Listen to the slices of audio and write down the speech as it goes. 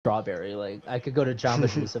strawberry. Like I could go to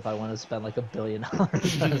Jamba Juice if I want to spend like $1 billion on a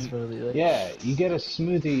smoothie. Like, Yeah, you get a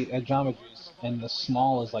smoothie at Jamba Juice, and the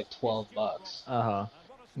small is like $12. uh-huh.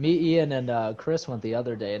 Me, Ian, and Chris went the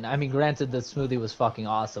other day, and I mean, granted, the smoothie was fucking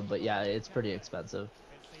awesome, but yeah, it's pretty expensive.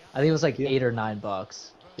 I think it was like Yeah, $8 or $9.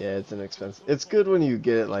 Yeah, it's inexpensive. It's good when you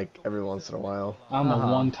get it like every once in a while. on the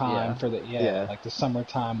Uh-huh. one time Yeah. for the Yeah, like the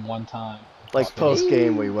summertime one time. like Fucking. post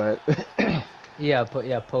game we went. Yeah, but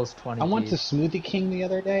yeah, post I went 20p. to Smoothie King the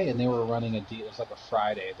other day, and they were running a deal. It was like a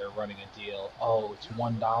Friday. They're running a deal. Oh, it's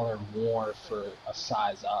 $1 more for a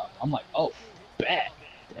size up. I'm like, oh, bet.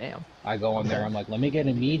 Damn. I go in there. I'm like, let me get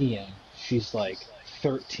a medium. She's like,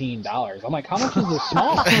 $13. I'm like, how much is the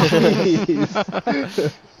small?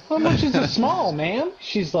 Jeez. How much is the small, man?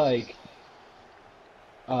 She's like,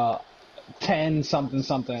 10 something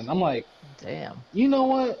something. I'm like, Damn. you know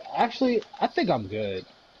what? Actually, I think I'm good.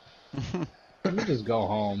 Let me just go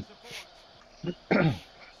home.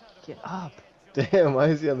 Get up. Damn, why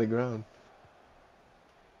is he on the ground?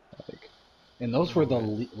 Like, and those were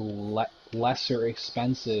the lesser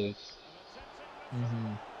expensive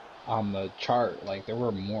Mm-hmm. on the chart. Like there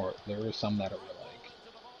were more. There were some that were like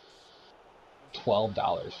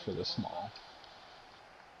 $12 for the small.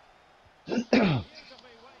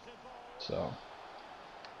 So,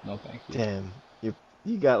 no thank you. Damn,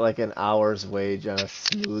 you got like an hour's wage on a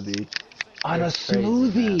smoothie. On a It's crazy,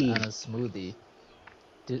 smoothie. man. On a smoothie.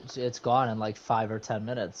 Dude, it's gone in like 5 or 10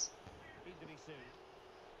 minutes.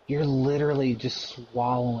 You're literally just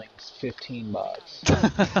swallowing $15.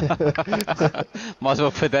 Might as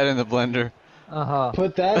well put that in the blender. Uh-huh.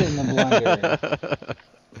 Put that in the blender.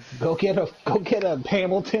 Go get a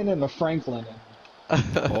Hamilton and a Franklin.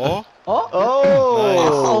 Oh, Oh!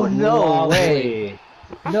 Oh, Oh, no Lovely. way.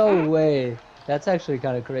 No way. That's actually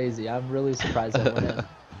kind of crazy. I'm really surprised that went in.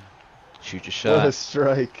 shoot your what a shot.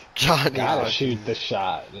 strike! Johnny, Gotta fucking shoot the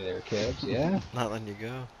shot there, kids. Yeah. not letting you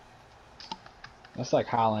go. That's like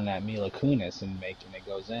hollering at Mila Kunis and making it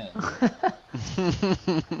goes in.